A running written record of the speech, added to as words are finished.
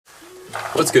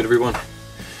What's good, everyone?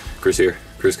 Chris here,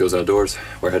 Chris Goes Outdoors.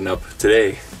 We're heading up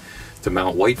today to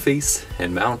Mount Whiteface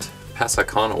and Mount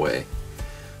Passaconaway.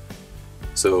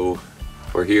 So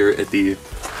we're here at the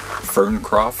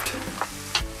Ferncroft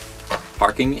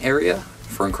parking area,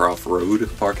 Ferncroft Road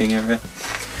parking area.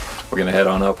 We're gonna head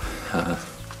on up.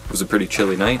 It was a pretty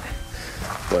chilly night,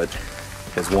 but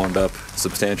has warmed up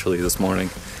substantially this morning.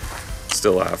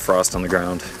 Still frost on the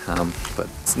ground, but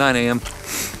it's 9 a.m.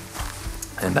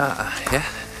 and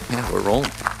yeah, we're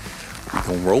rolling. We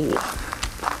can roll.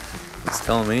 It's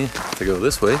telling me to go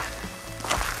this way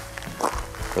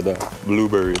for the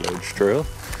Blueberry Ledge Trail,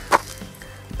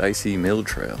 Dicey Mill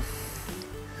Trail.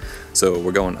 So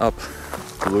we're going up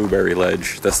Blueberry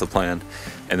Ledge, that's the plan,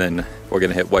 and then we're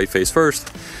gonna hit Whiteface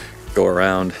first, go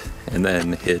around, and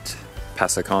then hit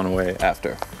Passaconaway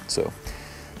after. So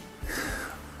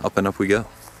up and up we go.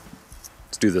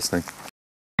 Let's do this thing.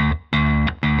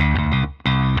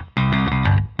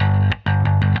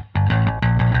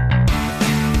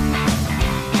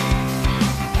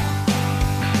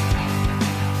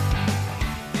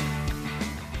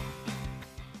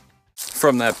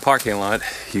 From that parking lot,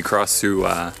 you cross through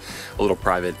a little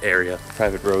private area,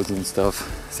 private roads and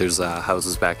stuff. There's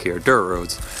houses back here, dirt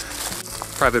roads,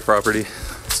 private property.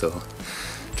 So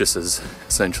just as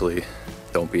essentially,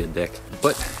 don't be a dick.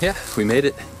 But yeah, we made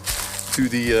it to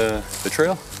the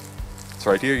trail. It's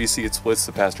right here. You see it splits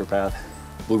the pasture path.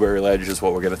 Blueberry Ledge is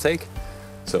what we're gonna take.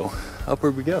 So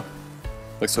upward we go.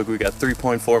 Looks like we got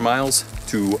 3.4 miles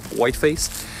to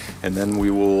Whiteface, and then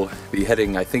we will be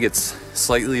heading, I think it's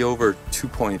slightly over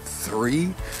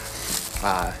 2.3,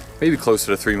 maybe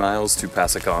closer to 3 miles to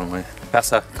Passaconaway.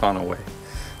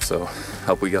 So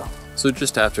up we go. So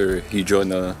just after you join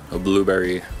the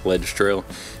Blueberry Ledge Trail,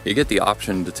 you get the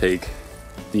option to take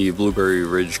the Blueberry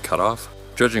Ridge Cutoff.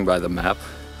 Judging by the map,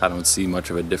 I don't see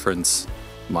much of a difference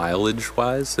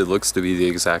mileage-wise. It looks to be the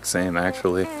exact same,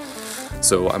 actually.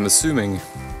 So I'm assuming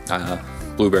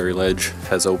Blueberry Ledge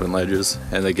has open ledges,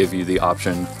 and they give you the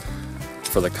option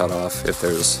for the cutoff if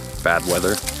there's bad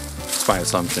weather. It's my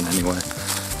assumption anyway.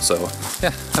 So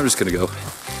yeah, I'm just gonna go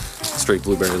straight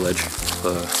Blueberry Ledge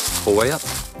the whole way up.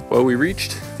 Well, we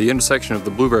reached the intersection of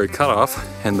the Blueberry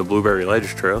Cutoff and the Blueberry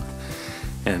Ledge Trail,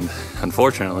 and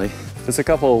unfortunately, there's a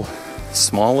couple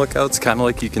small lookouts, kind of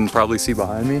like you can probably see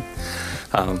behind me,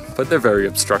 but they're very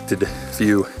obstructed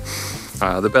view.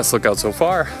 The best lookout so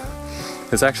far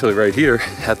is actually right here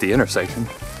at the intersection.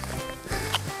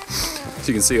 As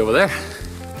you can see over there,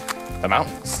 the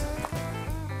mountains.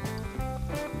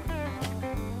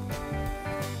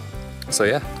 So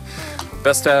yeah,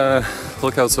 best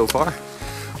lookout so far.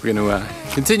 We're gonna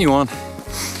continue on,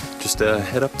 just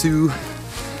head up to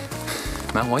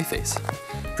Mount Whiteface.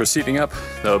 Proceeding up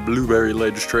the Blueberry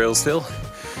Ledge Trail still,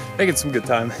 making some good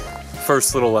time.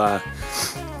 First little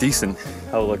decent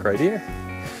outlook right here.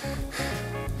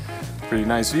 Pretty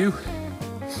nice view.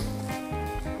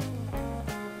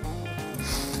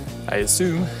 I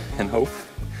assume and hope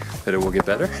that it will get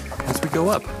better as we go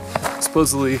up.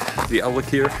 Supposedly the outlook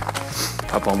here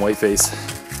up on Whiteface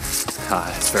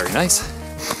is very nice.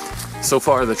 So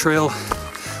far the trail,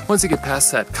 once you get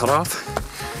past that cutoff,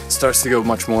 it starts to go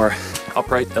much more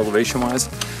upright elevation-wise.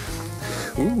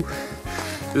 Ooh,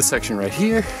 this section right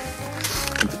here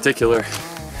in particular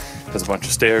has a bunch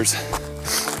of stairs,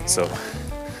 so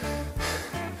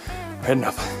we're heading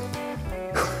up.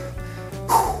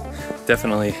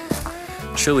 Definitely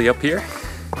chilly up here.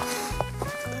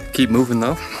 Keep moving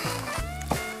though,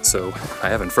 so I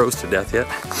haven't froze to death yet.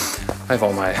 I have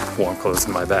all my warm clothes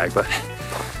in my bag, but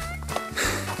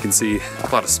you can see a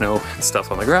lot of snow and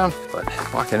stuff on the ground, but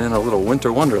walking in a little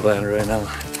winter wonderland right now.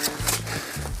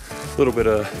 A little bit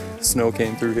of snow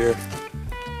came through here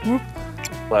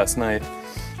last night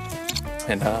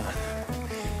and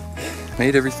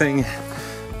made everything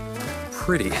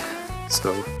pretty.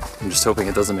 So I'm just hoping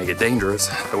it doesn't make it dangerous.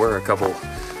 There were a couple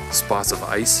spots of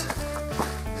ice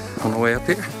on the way up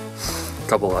here. A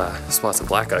couple spots of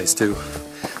black ice too,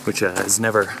 which is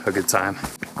never a good time.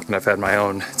 And I've had my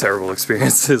own terrible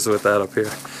experiences with that up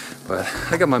here. But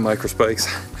I got my micro spikes,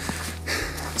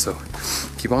 so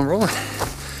keep on rolling.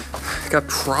 Got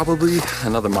probably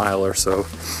another mile or so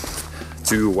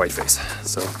to Whiteface.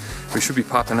 So we should be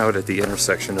popping out at the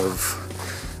intersection of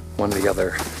one of the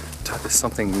other,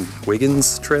 something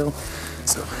Wiggins Trail.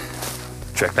 So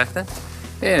check back then.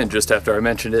 And just after I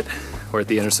mentioned it, we're at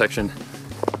the intersection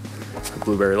of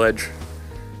Blueberry Ledge,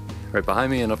 right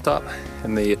behind me and up top,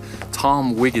 and the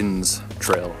Tom Wiggins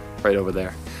Trail right over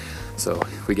there. So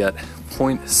we got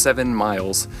 0.7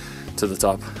 miles to the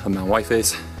top of Mount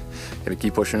Whiteface. Gonna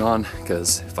keep pushing on,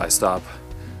 because if I stop,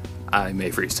 I may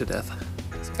freeze to death.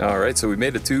 Alright, so we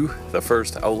made it to the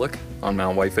first outlook on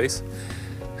Mount Whiteface.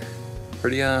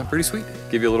 Pretty sweet.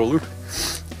 Give you a little loop.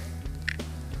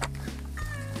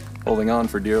 Holding on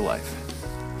for dear life.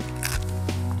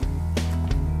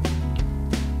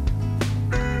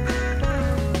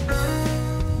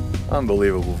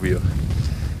 Unbelievable view.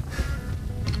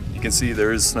 You can see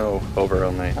there is snow over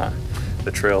on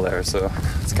the trail there, so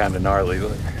it's kind of gnarly.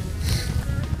 But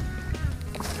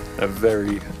a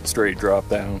very straight drop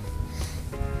down.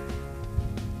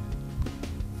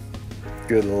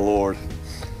 Good Lord.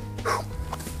 Whew.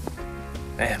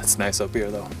 Man, it's nice up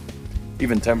here though.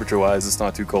 Even temperature wise, it's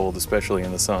not too cold, especially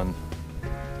in the sun.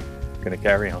 I'm gonna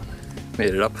carry on.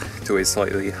 Made it up to a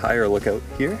slightly higher lookout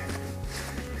here.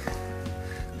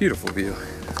 Beautiful view.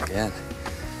 Again,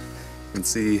 you can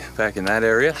see back in that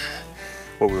area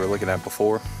what we were looking at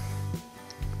before.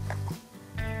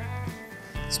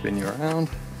 Spin you around.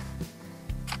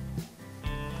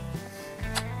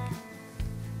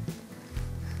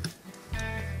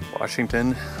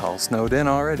 Washington, all snowed in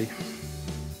already.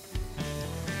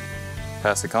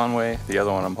 Passaconaway, the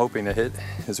other one I'm hoping to hit,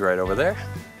 is right over there.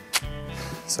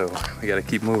 So we gotta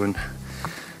keep moving.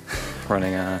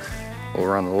 Running, we'll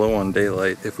run low on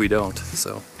daylight if we don't,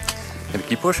 so gonna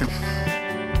keep pushing.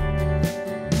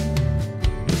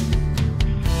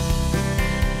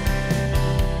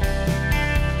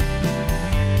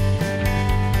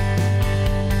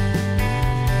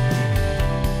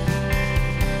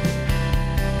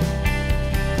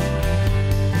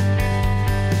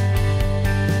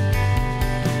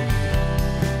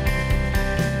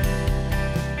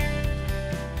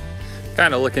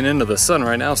 Kind of looking into the sun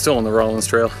right now, still on the Rollins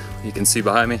Trail. You can see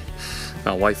behind me,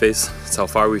 Mount Whiteface. That's how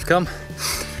far we've come.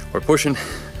 We're pushing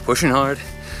hard.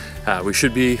 We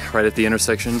should be right at the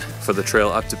intersection for the trail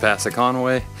up to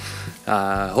Passaconaway.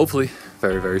 Hopefully,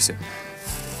 very, very soon.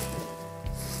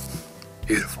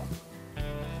 Beautiful.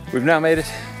 We've now made it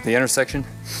to the intersection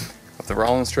of the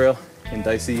Rollins Trail and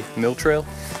Dicey Mill Trail.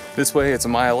 This way, it's a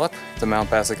mile up to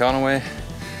Mount Passaconaway.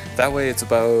 That way, it's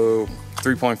about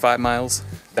 3.5 miles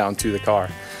down to the car.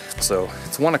 So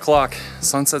it's 1 o'clock,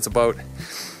 sunset's about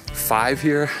 5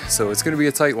 here, so it's gonna be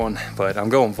a tight one, but I'm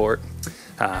going for it.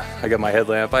 I got my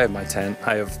headlamp, I have my tent,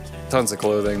 I have tons of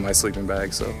clothing, my sleeping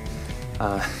bag, so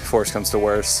if worse comes to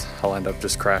worse, I'll end up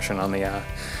just crashing on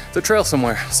the trail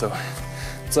somewhere. So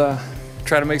let's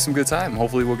try to make some good time.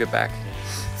 Hopefully we'll get back.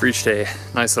 Reached a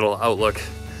nice little outlook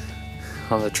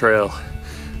on the trail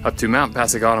up to Mount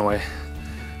Passaconaway.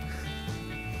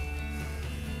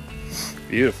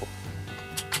 Beautiful.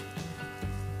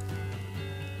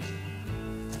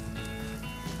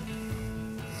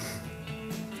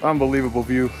 Unbelievable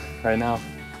view right now.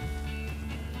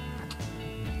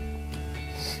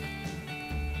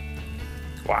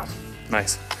 Wow,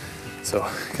 nice. So,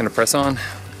 gonna press on.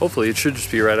 Hopefully it should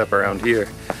just be right up around here,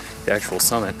 the actual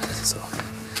summit. So,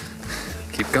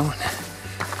 keep going.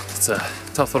 It's a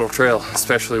tough little trail,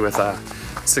 especially with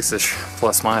 6-ish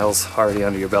plus miles already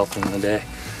under your belt in the day.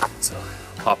 So,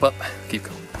 hop up, keep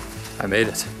going. I made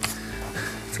it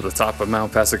to the top of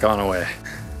Mount Passaconaway.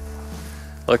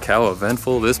 Look how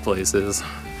eventful this place is.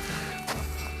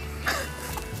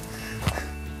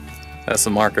 That's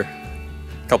the marker.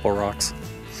 Couple rocks.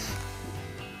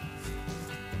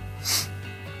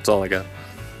 That's all I got.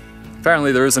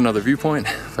 Apparently there is another viewpoint,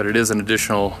 but it is an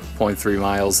additional 0.3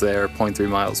 miles there, 0.3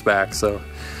 miles back, so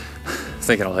I'm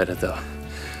thinking I'll hit it though.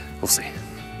 We'll see.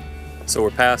 So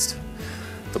we're past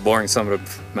the boring summit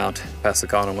of Mount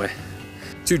Passaconaway.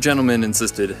 Two gentlemen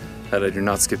insisted that I do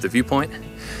not skip the viewpoint,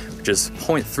 which is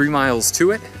 0.3 miles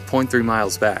to it, 0.3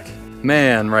 miles back.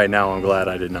 Man, right now I'm glad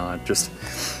I did not. Just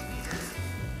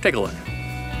take a look.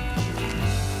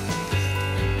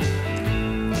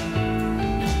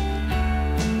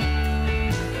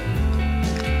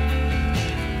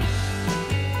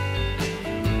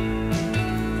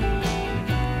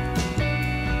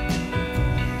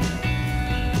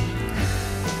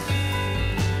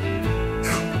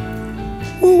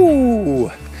 Ooh,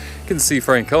 you can see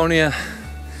Franconia,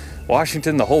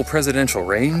 Washington, the whole presidential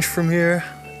range from here.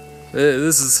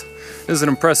 This is an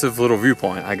impressive little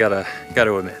viewpoint, I gotta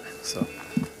admit. So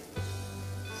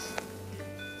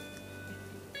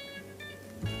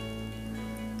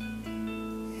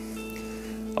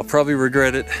I'll probably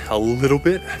regret it a little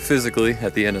bit physically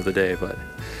at the end of the day, but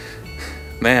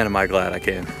man, am I glad I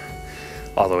came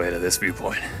all the way to this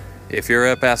viewpoint. If you're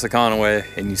at Passaconaway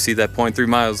and you see that 0.3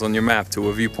 miles on your map to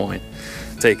a viewpoint,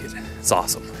 take it. It's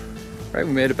awesome. Right,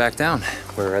 we made it back down.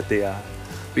 We're at the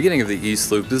beginning of the East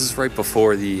Loop. This is right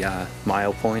before the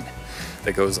mile point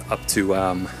that goes up to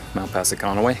Mount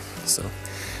Passaconaway. So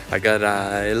I got,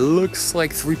 it looks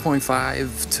like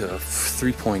 3.5 to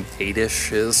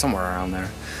 3.8-ish, is somewhere around there.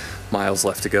 Miles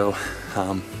left to go.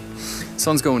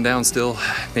 Sun's going down still,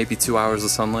 maybe 2 hours of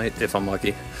sunlight if I'm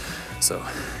lucky. So,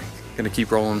 gonna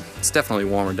keep rolling. It's definitely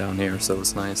warmer down here, so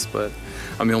it's nice, but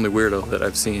I'm the only weirdo that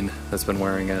I've seen that's been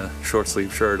wearing a short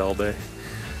sleeve shirt all day.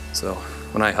 So,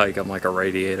 when I hike, I'm like a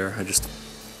radiator. I just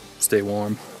stay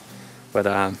warm.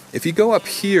 But if you go up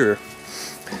here,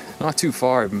 not too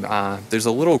far, there's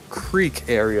a little creek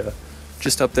area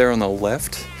just up there on the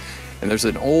left, and there's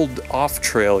an old off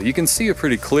trail. You can see it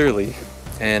pretty clearly,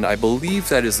 and I believe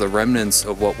that is the remnants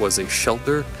of what was a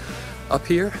shelter up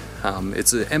here.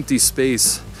 It's an empty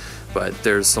space, but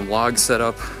there's some logs set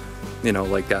up, you know,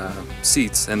 like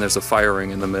seats, and there's a fire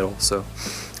ring in the middle, so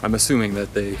I'm assuming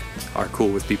that they are cool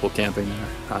with people camping there.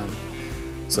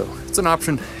 So it's an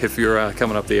option if you're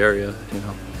coming up the area, you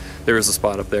know, there is a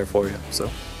spot up there for you,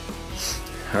 so.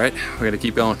 All right, we're gonna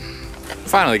keep going.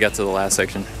 Finally got to the last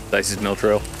section, Dicey's Mill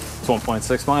Trail. It's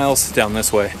 1.6 miles down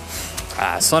this way.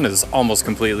 Sun is almost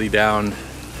completely down.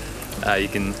 You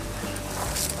can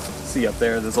see up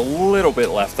there, there's a little bit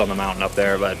left on the mountain up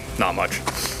there, but not much.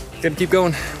 Gonna keep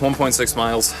going, 1.6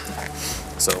 miles.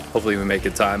 So hopefully we make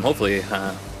good time. Hopefully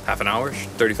half an hour,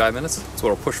 35 minutes. That's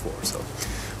what I'll push for, so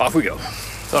off we go.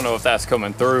 Don't know if that's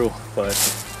coming through, but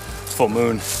full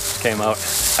moon came out,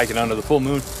 hiking under the full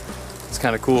moon. It's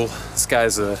kind of cool. The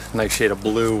sky's a nice shade of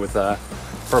blue with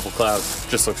purple clouds.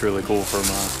 Just looks really cool from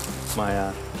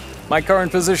my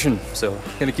current position. So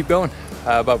gonna keep going.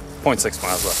 About 0.6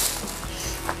 miles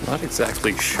left. Not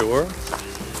exactly sure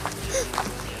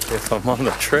if I'm on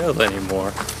the trail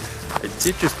anymore. I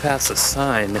did just pass a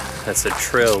sign that said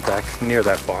trail back near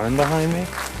that barn behind me.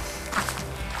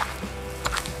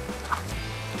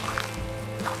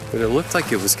 But it looked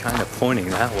like it was kind of pointing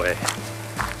that way.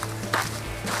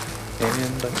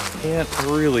 And I can't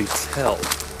really tell.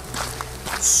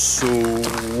 So,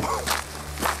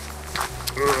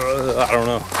 I don't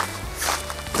know.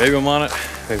 Maybe I'm on it,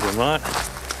 maybe I'm not.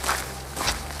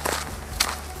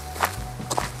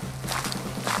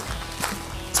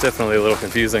 It's definitely a little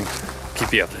confusing.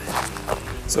 Keep you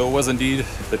updated. So it was indeed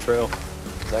the trail.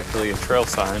 It's actually a trail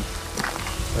sign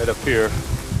right up here.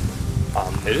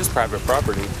 It is private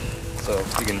property, so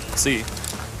you can see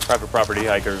private property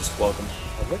hikers welcome.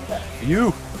 Oh, look at that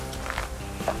view!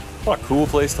 What a cool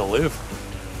place to live.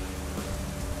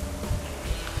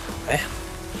 Man,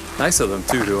 nice of them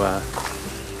too to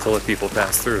let people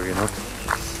pass through. You know,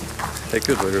 they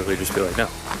could literally just be like, "No,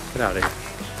 get out of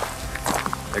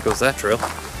here." There goes that trail.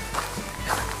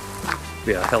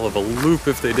 Be a hell of a loop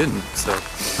if they didn't. So,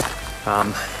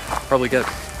 probably get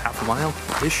half a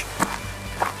mile-ish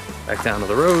back down to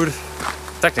the road.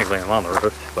 Technically I'm on the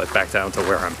road, but back down to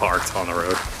where I'm parked on the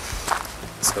road.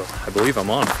 So I believe I'm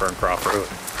on Ferncroft Road.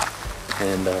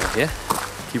 And yeah,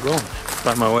 keep rolling.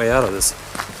 Find my way out of this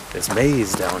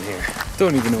maze down here.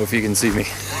 Don't even know if you can see me.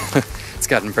 It's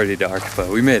gotten pretty dark, but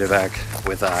we made it back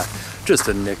with just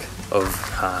a nick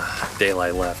of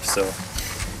daylight left. So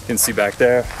you can see back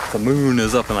there, the moon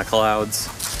is up in the clouds.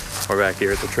 We're back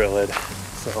here at the trailhead.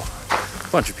 So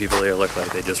a bunch of people here look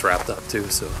like they just wrapped up too.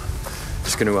 So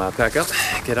just gonna pack up,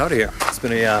 get out of here. It's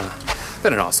been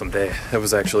an awesome day. It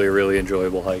was actually a really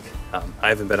enjoyable hike. I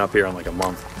haven't been up here in like a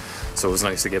month, so it was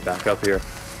nice to get back up here.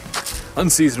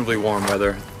 Unseasonably warm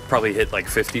weather. Probably hit like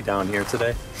 50 down here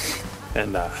today.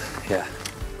 And yeah,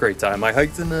 great time. I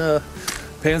hiked in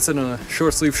pants and a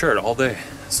short sleeve shirt all day.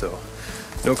 So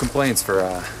no complaints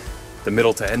for the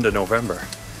middle to end of November.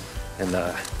 And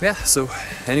yeah, so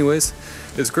anyways,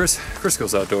 it's Chris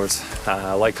Goes Outdoors.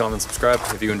 Like, comment, subscribe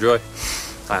if you enjoy.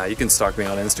 You can stalk me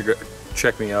on Instagram,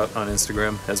 check me out on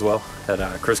Instagram as well at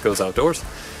Chris Goes Outdoors.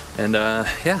 And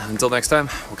yeah, until next time,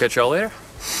 we'll catch y'all later.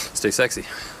 Stay sexy.